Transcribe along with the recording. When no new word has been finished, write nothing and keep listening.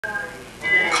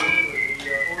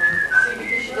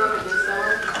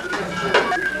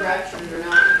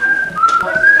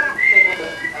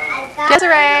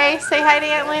Desiree, say hi to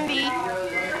Aunt Lindy.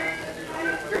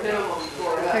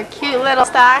 Her cute little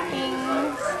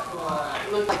stockings.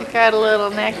 She got a little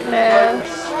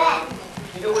necklace.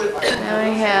 Now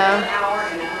we have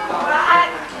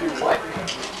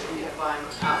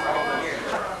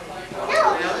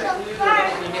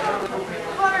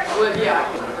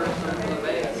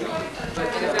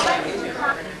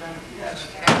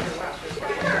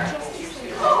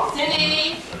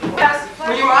Cindy! Yes.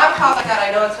 When your mom calls like that,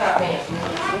 I know it's not me.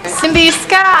 Cindy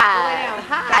Scott.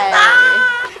 Hi.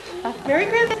 Merry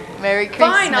Christmas. Merry Christmas.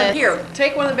 Fine, I'm here.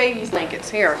 Take one of the baby's blankets.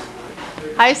 Here.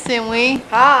 Hi, Simwe.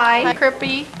 Hi. Hi,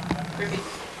 Crippy.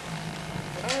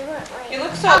 You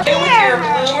look so cute with your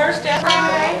bloomers, Desi.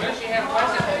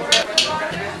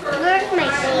 Where's my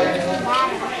baby?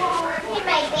 Hey,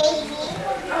 my baby.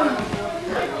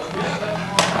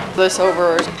 This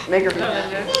over. Make her.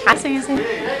 Hi, Susie.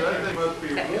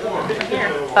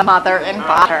 The mother and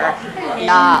father.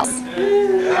 Yes.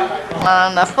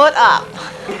 On the foot up.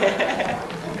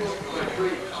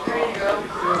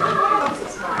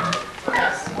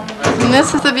 And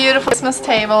this is the beautiful Christmas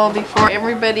table before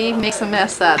everybody makes a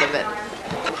mess out of it.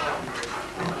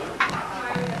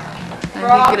 I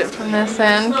can get it from this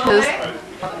end because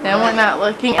then we're not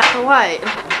looking at the white.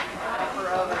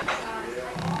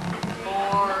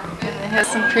 And it has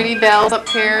some pretty bells up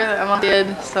here that I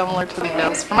did similar to the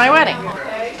bells for my wedding.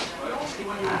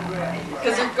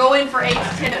 Because they're going for 8 to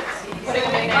 10 minutes.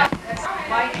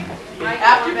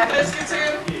 After the biscuits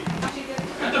in,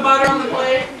 put the butter on the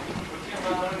plate.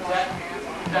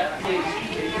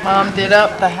 Mom did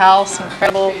up the house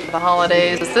incredible for the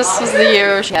holidays. This was the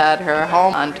year she had her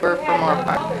home on tour for more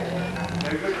part.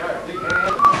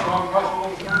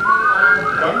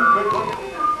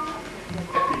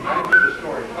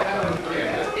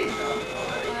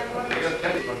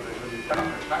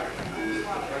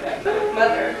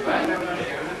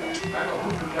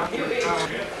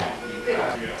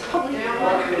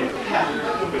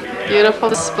 Beautiful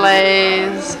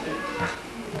displays.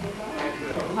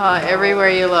 Everywhere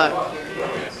you look.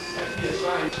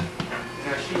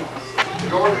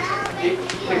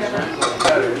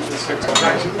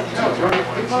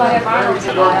 Well, I have Arnold's I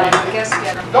guess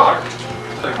that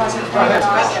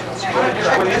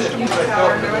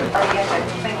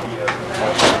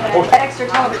extra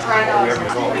tone is right on.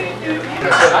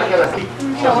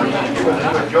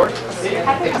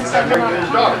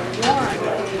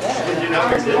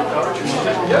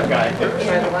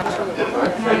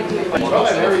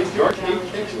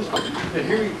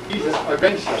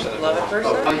 Love it first.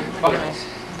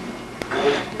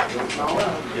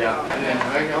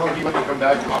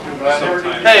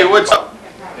 Hey, what's up?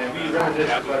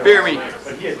 Beer me.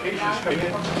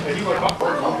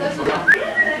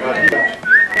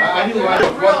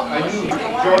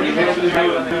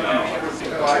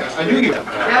 I knew you.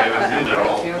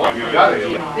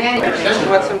 Danny, you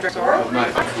want some drinks?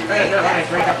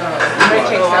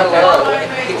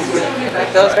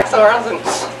 Like those Rexorals and...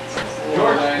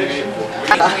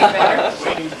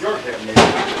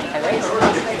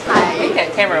 Take that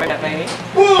camera with that lady.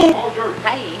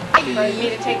 Hi. You need me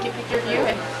to take a picture of you?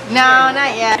 No,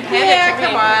 not yet. Here,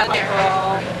 come on.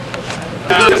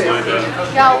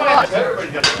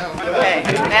 Okay,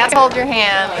 now hold your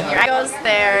hand and your eye goes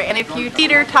there, and if you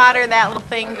teeter-totter that little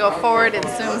thing, go forward, it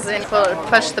zooms in,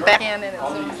 push the back in and it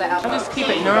zooms out. I'll just keep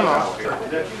it normal.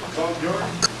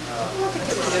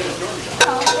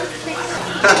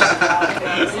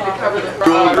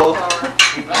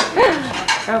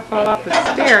 I'll fall off the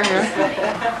stair here.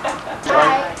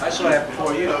 I saw that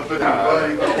before you.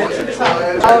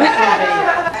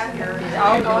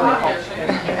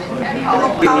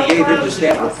 We gave him the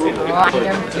stamp of approval.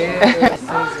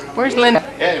 Where's Linda?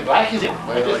 Yeah, black is it.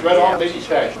 I just read all baby's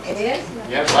fashion. It is?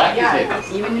 Yeah, black is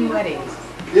it. Even in weddings.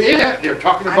 Yeah, they're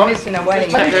talking I'm about missing a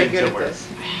wedding. I'm very good at this.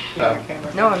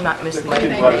 No, I'm not missing a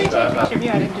wedding. I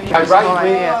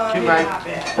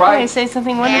Can you say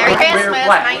something wonderful? Merry Christmas,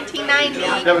 1990.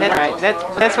 That's right.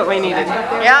 That's what we needed.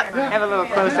 Yep. Have a little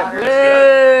close-up.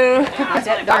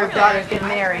 Our daughter's getting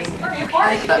married.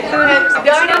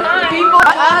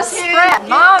 Us spread.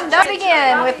 Mom, don't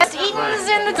begin with us Eatons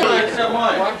in the tea.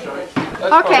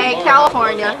 Okay,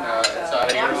 California.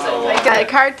 We got a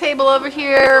card table over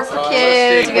here for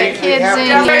kids. We got kids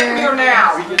in here.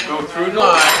 now. Go through the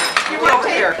line.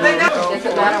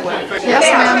 Yes,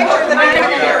 ma'am.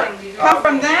 Come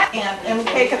from that end and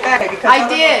take it that way. I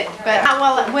did, but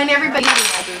well, when everybody's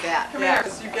eating, I'll do that.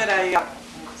 Yes, you get a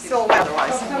silhouette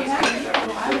otherwise. Come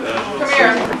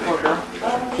here.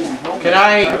 Can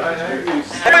I?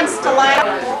 Everyone's stiletto.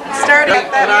 Start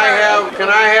at that. Can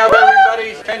I have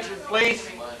everybody's attention, please?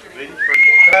 Can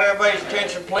I have everybody's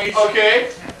attention, please?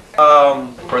 Okay.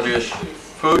 For this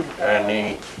food and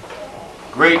the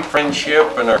great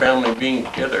friendship and our family being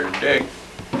together today.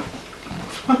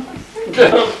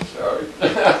 Sorry.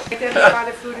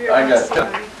 I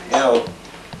got,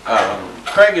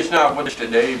 Craig is not with us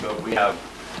today, but we have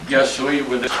Jesi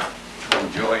with us to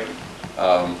enjoy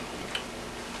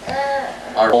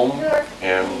our home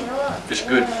and this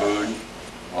good food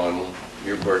on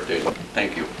your birthday.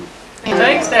 Thank you.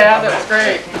 Thanks, Dad. That was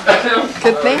great.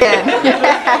 Good thinking.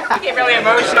 I get really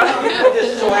emotional. I'm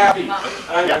just so happy.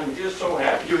 I'm just so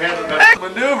happy. You had the best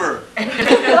maneuver.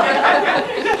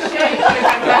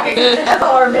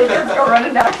 Or maybe it's go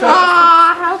running down.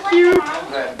 Aw, how cute. I'm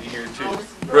glad to be here too.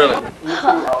 Really.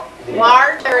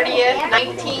 March 30th,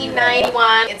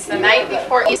 1991. It's the night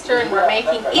before Easter and we're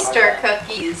making Easter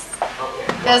cookies.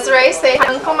 Desiree, say hi,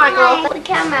 Uncle Michael. The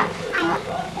camera.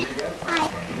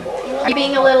 Are you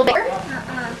being a little bigger?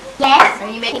 Yes. Are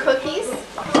you making cookies?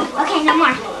 Okay, no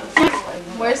more.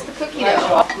 Where's the cookie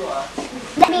dough?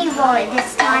 Let me roll it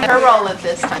this time. Her roll it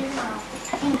this time.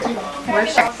 Thank you.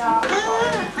 Where's she?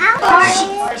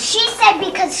 She said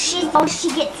because she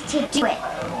gets to do it.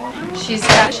 She's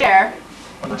got to share.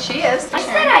 And she is. I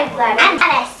said I'm glad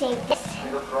I saved this.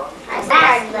 I said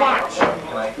I'm glad.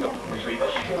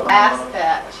 Last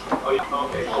batch.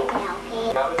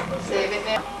 Save it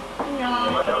now. No,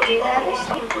 do the other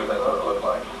side.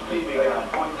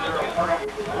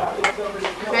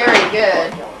 Very good.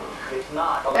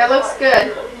 That looks good.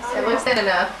 It looks thin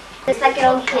enough. Looks like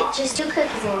it'll fit just 2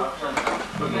 cookies in.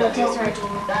 Desiree.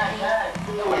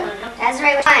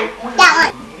 Desiree, which one?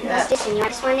 That one. What's this one? You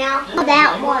want this one now? No,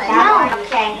 that one. That one?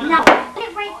 Okay. No. Put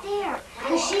it right there.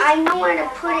 I know where to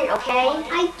put it, okay?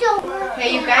 I don't want Hey,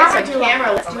 you guys on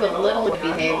camera, let's do a little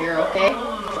behavior, okay?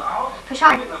 Push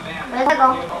hard. Let it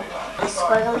go.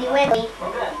 Squiggly wiggly.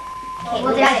 Okay,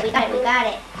 we got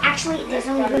it. Actually, there's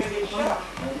only room for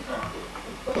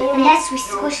the unless we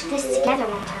squish this together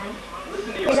one time.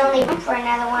 There's only room for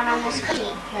another one on this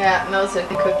cookie. Yeah, and those are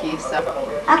the cookies, so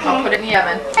Okay. I'll put it in the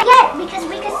oven. Forget, because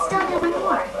we could still do one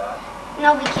more.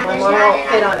 No, we can't. One There's more not won't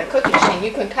fit enough. on the cookie machine.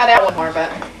 You can cut out one more, but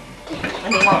I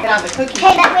mean, won't fit on the cookie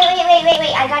Okay, machine.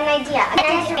 wait. I got an idea.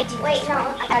 Wait, no,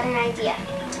 I got an idea.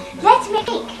 Let's make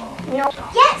cake. No.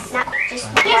 Yes. Not just.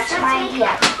 Yes, that's my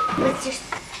idea. Let's just.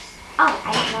 Oh,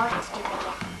 I don't know what to do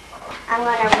yet. I'm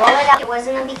gonna roll it up. It was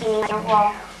in the beginning like a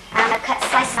roll. I'm gonna cut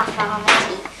slices off from all the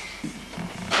teeth.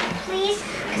 Please,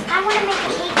 because I want to make a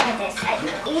cake for this. An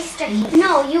Easter cake.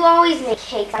 No, you always make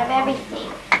cakes out of everything.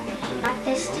 Not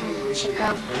this time,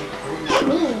 Chico.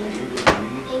 Me.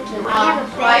 Thank you. I have a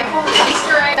bag. Michael,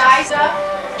 Easter egg dice up.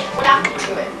 What happened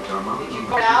to it? Did you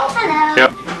put it out? Hello.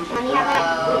 Yep. When you have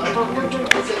a...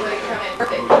 Is it going to come in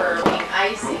perfect for being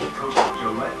icy?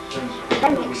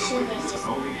 Let me make sure this is...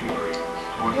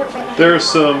 There's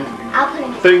some I'll put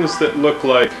in... things that look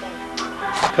like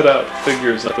cut-out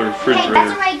figures at the Hey, refrigerator.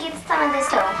 that's why I give some of this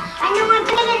too. I know I'm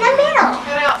putting it in the middle.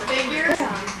 Cut out figures?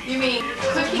 You mean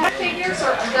cookie figures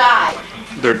or die?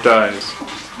 They're dies.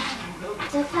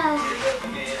 Super.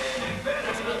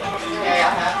 Okay,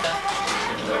 I'll have to.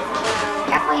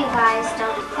 Careful, you guys.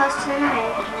 Don't be close to the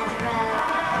knife.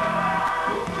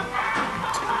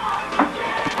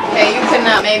 Okay, you can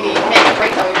maybe make a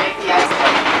break while we make the ice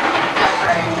cream.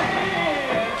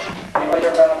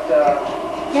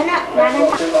 No, not on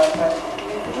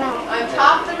top. On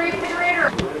top of the refrigerator?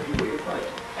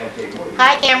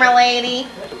 Hi, camera lady.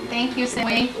 Thank you,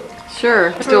 Cindy.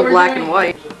 Sure, still black and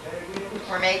white.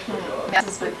 We're making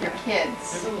messes with your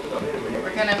kids.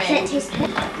 We're gonna Does it make taste good?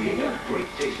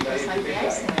 just like the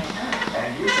ice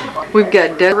cream. We've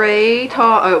got Desiree,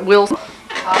 Wilson,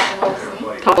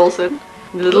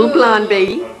 little blonde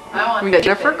baby. We got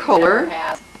Jennifer Kohler,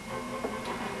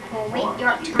 Well, wait,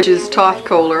 your turn. which is Toth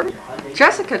Kohler,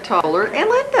 Jessica Kohler, and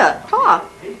Linda Toth.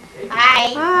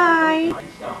 Hi. Hi.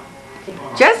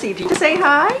 Jesi, did you say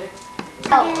hi?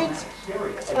 Oh.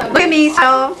 Look at me,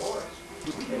 so.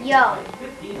 Yo.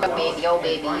 Oh,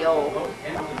 baby, yo.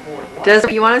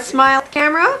 Desiree, you want to smile at the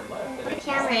camera?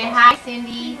 Say hi,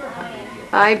 Cindy.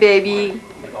 Hi, baby.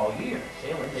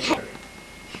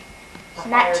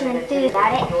 Not too enthused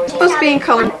about it. It's supposed to be in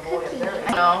color.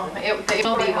 No, it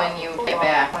will be when you get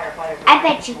back. I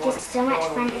bet you this is so much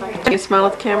fun for her. Can you smile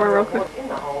at the camera real quick?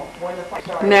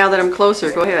 Now that I'm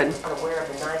closer, go ahead.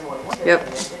 Yep.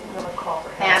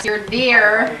 Pass your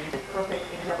deer,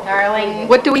 darling.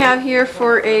 What do we have here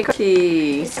for a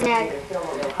cookie? It's an egg.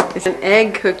 It's an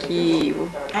egg cookie.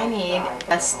 I need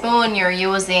a spoon you're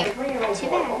using. Too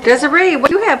bad. Desiree, what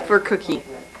do you have for a cookie?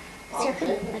 Sir, could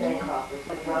you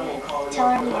tell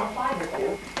her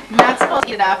You're not supposed to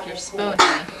eat it off your spoon.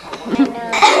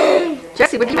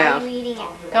 Jesi, what do you have? eating it?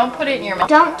 Don't put it in your mouth.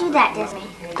 Don't do that, Disney.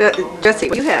 Jesi,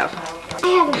 what do you have? I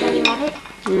have a buddy of it.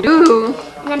 You do.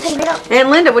 And I'm putting it up. And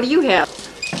Linda, what do you have?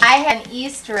 I had an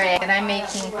Easter egg that I'm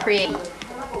making create.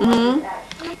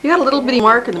 You got a little bitty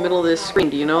mark in the middle of this screen.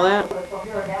 Do you know that?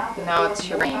 No, it's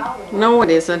your brain. No, it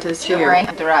isn't. It's Your here. brain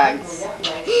drugs.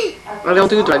 I don't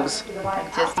do drugs.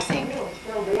 Just think.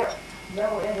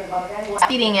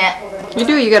 Stop eating it. You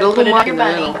do. You got a Put little it mark on in your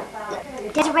the bunny.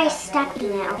 middle. Desiree, stop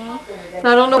eating it, okay?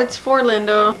 I don't know what it's for,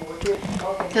 Linda.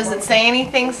 Does it say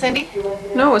anything, Cindy?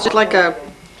 No, it's just like a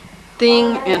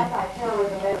thing and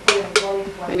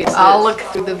maybe it's I'll this. look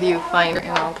through the viewfinder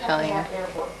and I'll tell you.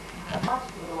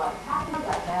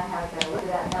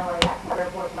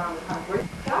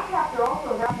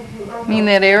 Mean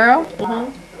that arrow?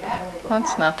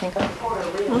 That's nothing.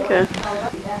 Okay.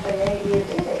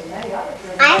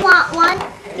 I want one.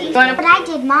 You want But I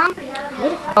did, Mom.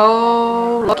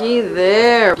 Oh, looky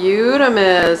there.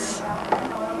 Beautimus.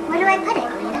 Where do I put it,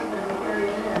 Linda?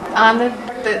 on the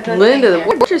Linda, thing there.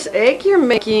 what's this egg you're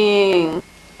making?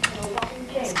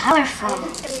 It's colorful.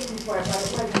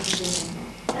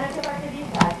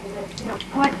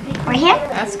 What? Right here?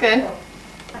 That's good.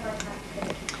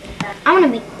 I want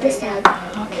to make this egg.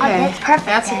 Okay. Oh, that's perfect.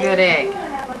 That's a good egg.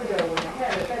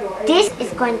 This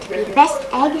is going to be the best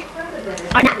egg.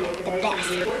 Or not the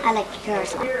best. I like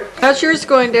yours. How's yours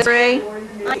going, Desiree?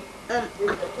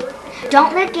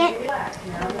 Don't forget.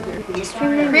 Just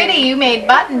remember. Pretty, you made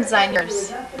buttons on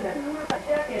yours.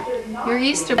 Your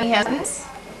Easter bunny has buttons.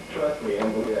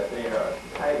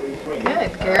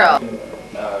 Good girl.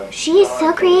 She is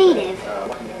so creative.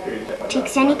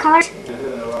 Takes any colors,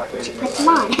 she puts them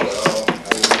on.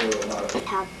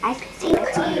 I could say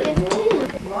creative too.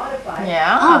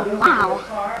 Yeah. Oh,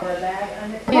 wow.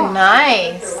 Good,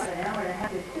 nice.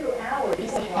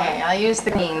 Okay, I'll use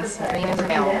the greens. Green is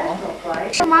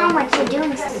available. Show Mom what you're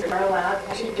doing.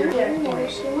 She doing whatever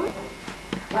she wants.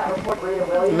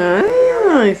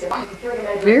 Nice.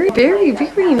 Very, very,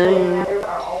 very nice.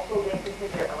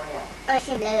 I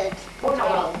see loads.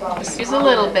 Just use a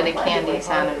little bit of candies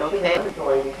on it, okay?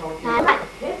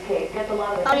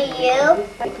 Only you,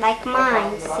 like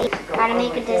mine. See, gotta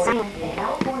make a design with it.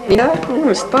 Yeah, I'm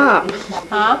gonna stop.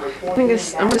 Huh? I'm gonna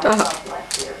stop.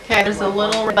 Okay, there's a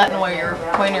little button where your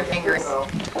pointer finger is.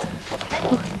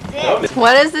 This.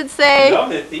 What does it say?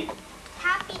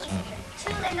 Happy Easter.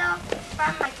 Too little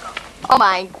from Michael. Oh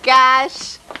my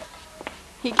gosh.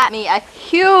 He got me a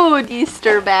huge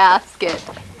Easter basket.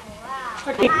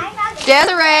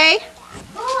 Desiree,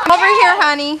 come over here,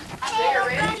 honey.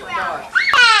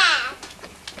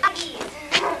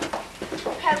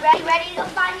 Ready to go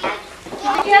find you?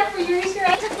 Yeah, for your Easter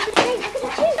egg. Look at the tree. Look at the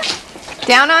tree.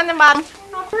 Down on the bottom.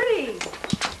 How pretty.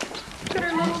 Look at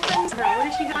her little things. What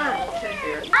did she got?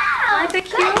 Oh, Aren't they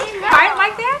cute? Right,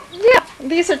 like that? Yeah,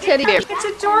 these are teddy bears. It's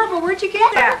adorable. Where'd you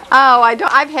get that? Oh,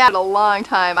 I've had it a long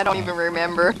time. I don't even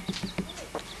remember.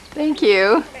 Thank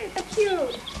you. That's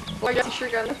cute. Boy, you sure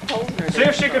got enough holes in her. See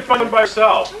if she can find one by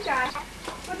herself. Okay.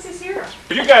 What's this here?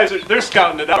 You guys, they're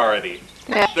scouting it out already.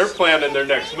 Yeah. They're planning their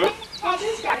next move. I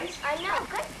know.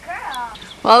 Good girl.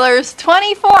 Well, there's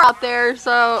 24 out there,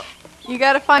 so you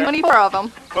got to find 24 of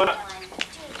them. Come on.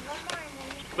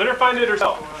 Let her find it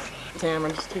herself.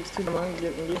 Cameron just takes too long to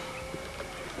get me.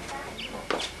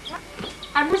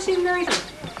 I've never seen Mary.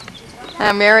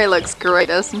 Mary looks great,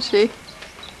 doesn't she?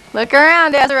 Look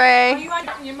around, Are Desiree. you on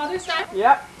your mother's side?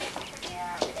 Yep.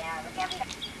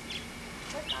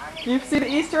 You see the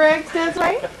Easter eggs,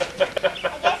 Desiree?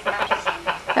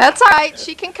 That's all right.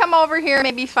 She can come over here and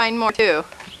maybe find more too.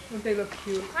 They look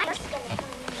cute.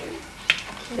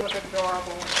 They look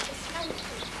adorable.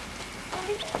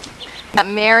 Got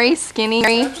Mary, Skinny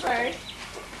Mary. That's right.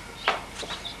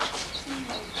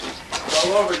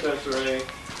 All over Desiree.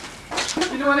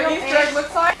 You know what an Easter egg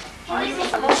looks like?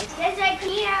 Desiree, come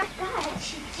here. God,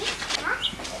 she just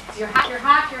passed it. You're hot, you're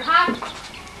hot, you're hot.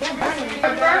 You're burning.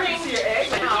 You're burning. See your egg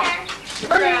now.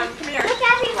 Come here. Look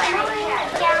everywhere.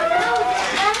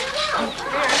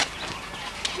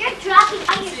 You're dropping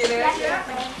ice.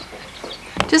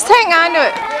 Just hang on to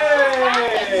it.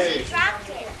 Yay! She dropped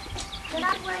it.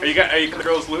 Are you the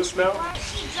girls loose now?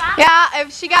 She dropped Yeah,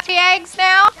 if she got the eggs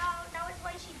now? No, that was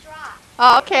when she dropped.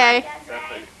 Oh, okay.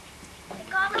 Desiree.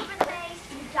 Look all over the place.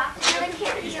 You dropped it.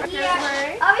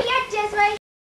 Over here, Desiree.